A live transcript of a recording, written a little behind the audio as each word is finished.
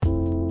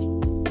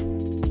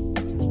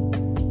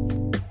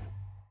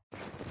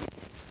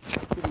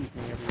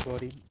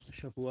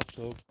Shavua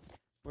Tov.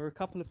 We're a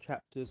couple of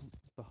chapters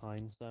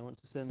behind, so I want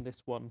to send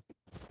this one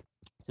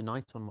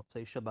tonight on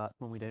Motzei Shabbat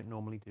when we don't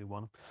normally do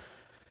one.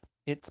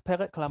 It's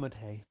Perek Lamed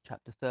Hey,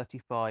 chapter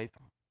 35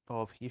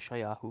 of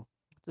Yishayahu.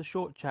 It's a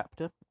short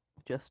chapter,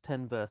 just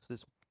 10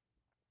 verses.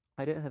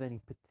 I don't have any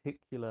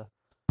particular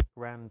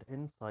grand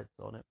insights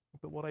on it,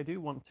 but what I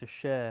do want to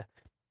share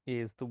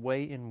is the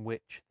way in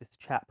which this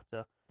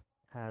chapter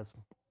has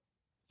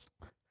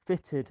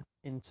fitted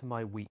into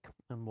my week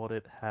and what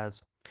it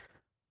has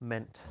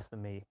meant for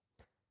me.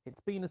 It's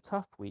been a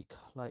tough week,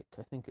 like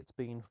I think it's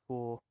been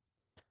for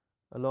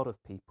a lot of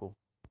people.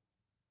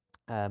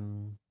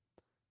 Um,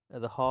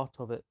 at the heart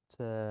of it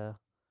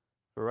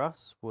for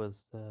us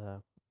was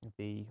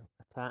the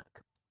attack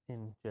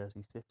in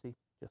Jersey City,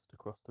 just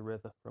across the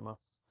river from us.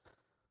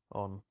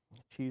 On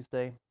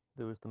Tuesday,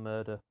 there was the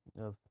murder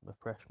of a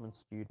freshman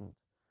student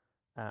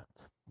at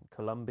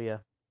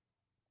Columbia.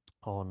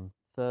 On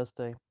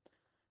Thursday,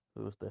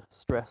 there was the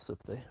stress of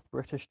the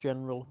British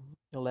general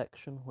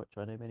election, which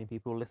I know many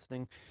people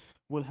listening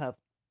will have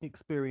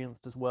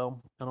experienced as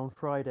well. And on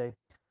Friday,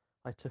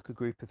 I took a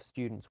group of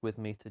students with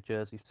me to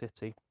Jersey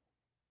City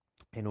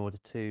in order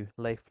to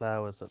lay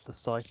flowers at the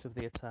site of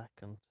the attack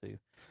and to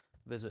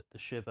visit the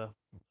shiva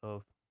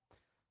of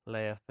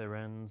Leah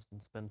Ferenz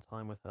and spend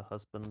time with her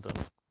husband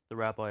and the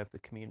rabbi of the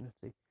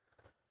community.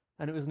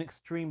 And it was an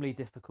extremely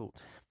difficult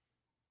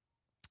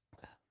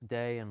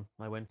day, and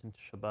I went into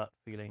Shabbat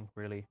feeling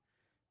really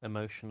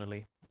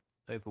emotionally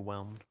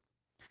overwhelmed.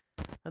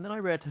 And then I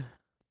read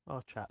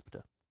our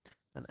chapter,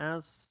 and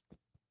as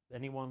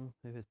anyone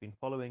who has been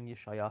following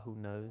Yishayahu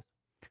knows,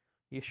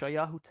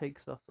 Yishayahu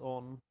takes us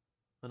on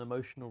an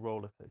emotional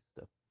roller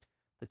coaster.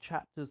 The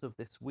chapters of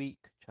this week,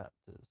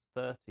 chapters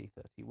 30,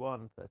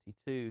 31,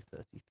 32,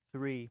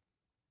 33,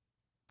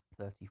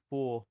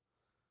 34,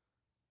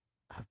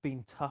 have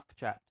been tough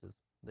chapters.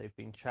 They've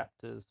been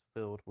chapters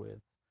filled with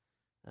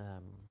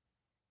um,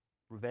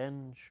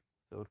 revenge,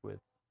 filled with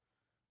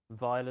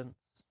violence,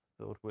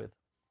 filled with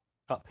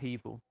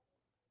upheaval.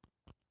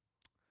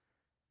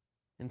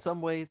 In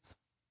some ways,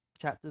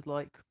 chapters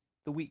like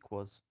the week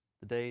was,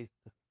 the days,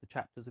 the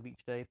chapters of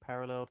each day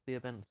paralleled the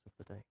events of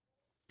the day.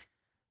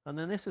 And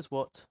then this is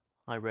what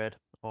I read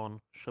on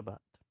Shabbat.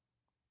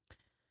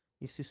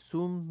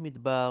 Yisisum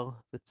midbar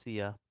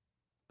v'tzia,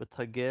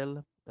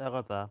 v'tagel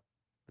arava,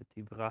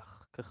 v'tivrach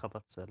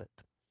kechavotzelet.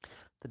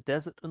 The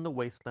desert and the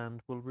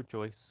wasteland will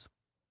rejoice.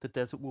 The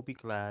desert will be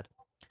glad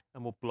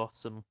and will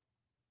blossom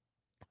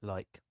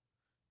like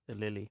a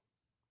lily.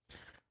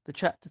 The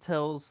chapter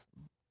tells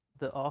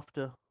that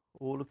after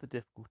all of the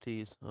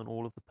difficulties and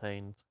all of the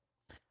pains,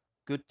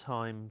 good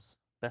times,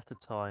 better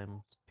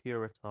times,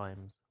 purer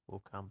times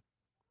will come.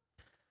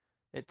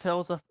 It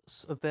tells us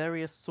of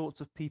various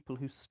sorts of people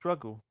who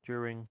struggle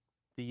during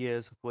the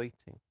years of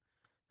waiting.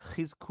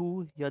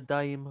 Chizku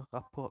yadayim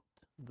rapot.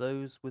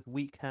 Those with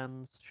weak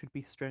hands should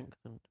be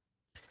strengthened.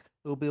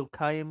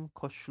 Ubilkayim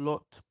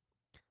koshlot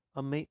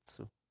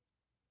ametzu.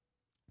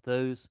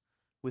 Those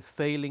with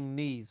failing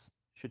knees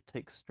should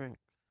take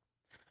strength.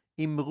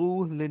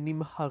 Imru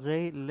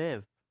lenimhare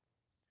lev.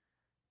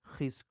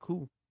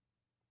 Chizku.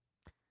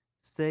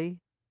 Say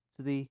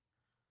to the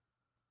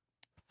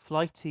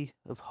flighty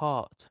of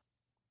heart,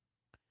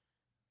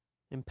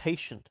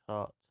 impatient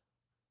heart,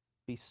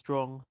 be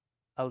strong,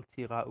 al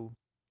tira'u,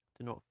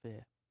 do not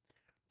fear.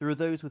 There are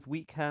those with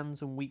weak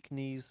hands and weak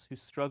knees who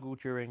struggle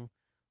during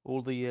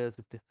all the years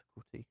of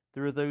difficulty.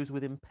 There are those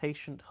with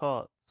impatient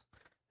hearts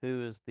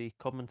who, as the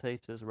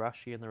commentators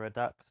Rashi and the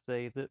Radak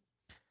say, that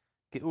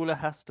Geula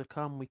has to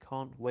come, we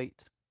can't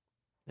wait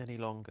any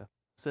longer.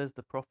 Says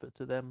the Prophet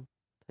to them,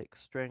 take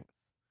strength,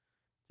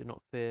 do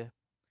not fear.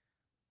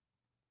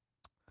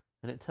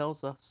 And it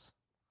tells us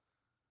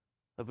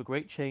of a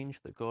great change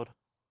that God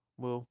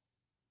will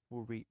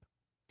reap,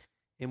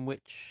 in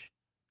which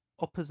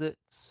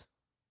opposites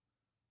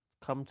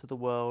come to the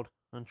world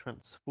and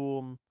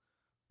transform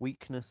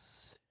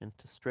weakness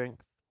into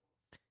strength.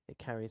 It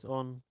carries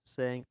on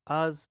saying,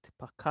 Az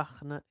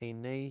tipakachna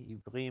einei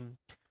ivrim,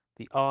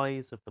 the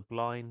eyes of the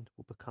blind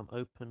will become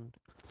opened.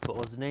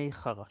 Va'oznei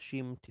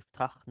charashim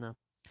tiftachna,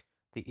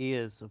 the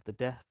ears of the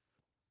deaf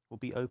will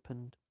be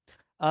opened.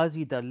 Az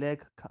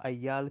yidaleg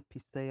ka'ayal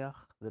piseach,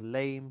 the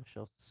lame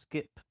shall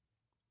skip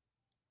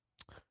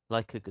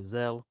like a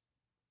gazelle.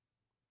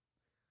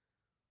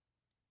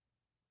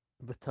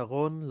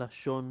 V'taron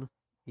lashon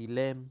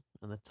ilem,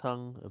 and the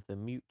tongue of the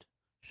mute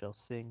shall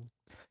sing.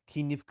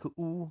 Ki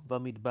nivka'u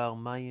bamidbar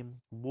mayim,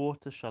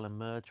 water shall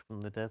emerge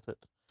from the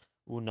desert.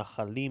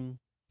 Unachalim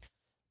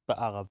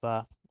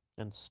ba'arava,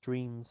 and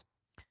streams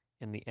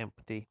in the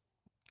empty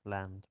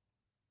land.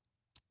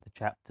 The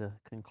chapter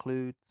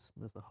concludes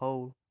as a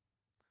whole.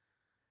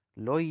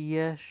 Lo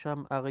yeh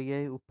sham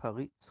aryeh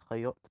uparitz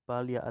chayot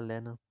bal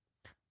ya'alena.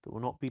 There will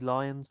not be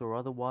lions or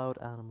other wild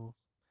animals.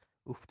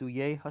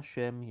 Ufduyei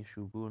Hashem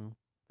yeshuvun,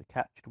 the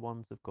captured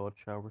ones of God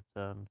shall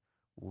return.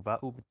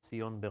 Uva'u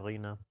b'tzion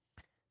berina,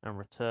 and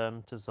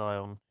return to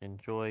Zion in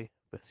joy.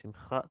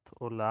 V'simchat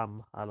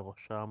olam al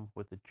rosham,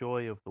 with the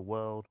joy of the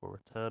world or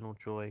eternal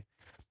joy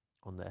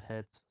on their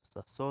heads.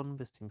 Sason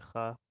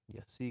v'simcha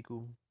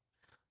yasigu,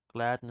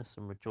 gladness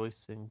and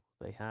rejoicing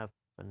they have,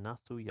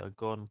 v'nasu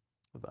yagon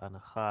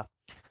v'anacha,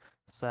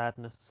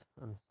 sadness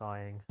and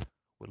sighing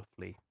will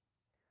flee.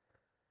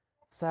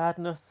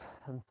 Sadness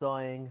and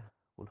sighing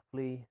will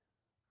flee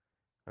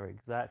are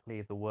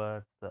exactly the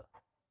words that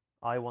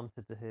I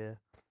wanted to hear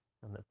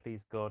and that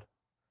please God,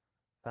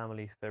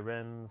 family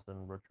Ferenz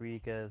and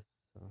Rodriguez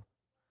and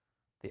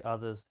the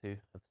others who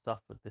have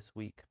suffered this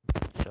week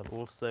shall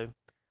also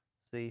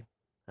see.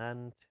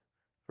 And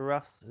for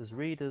us as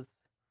readers,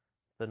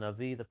 the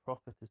Navi, the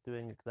prophet, is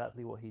doing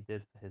exactly what he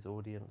did for his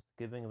audience,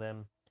 giving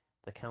them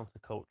the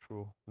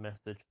countercultural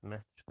message, the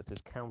message that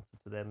is counter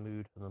to their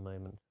mood and the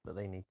moment that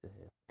they need to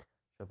hear.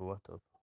 Shavuot Tov.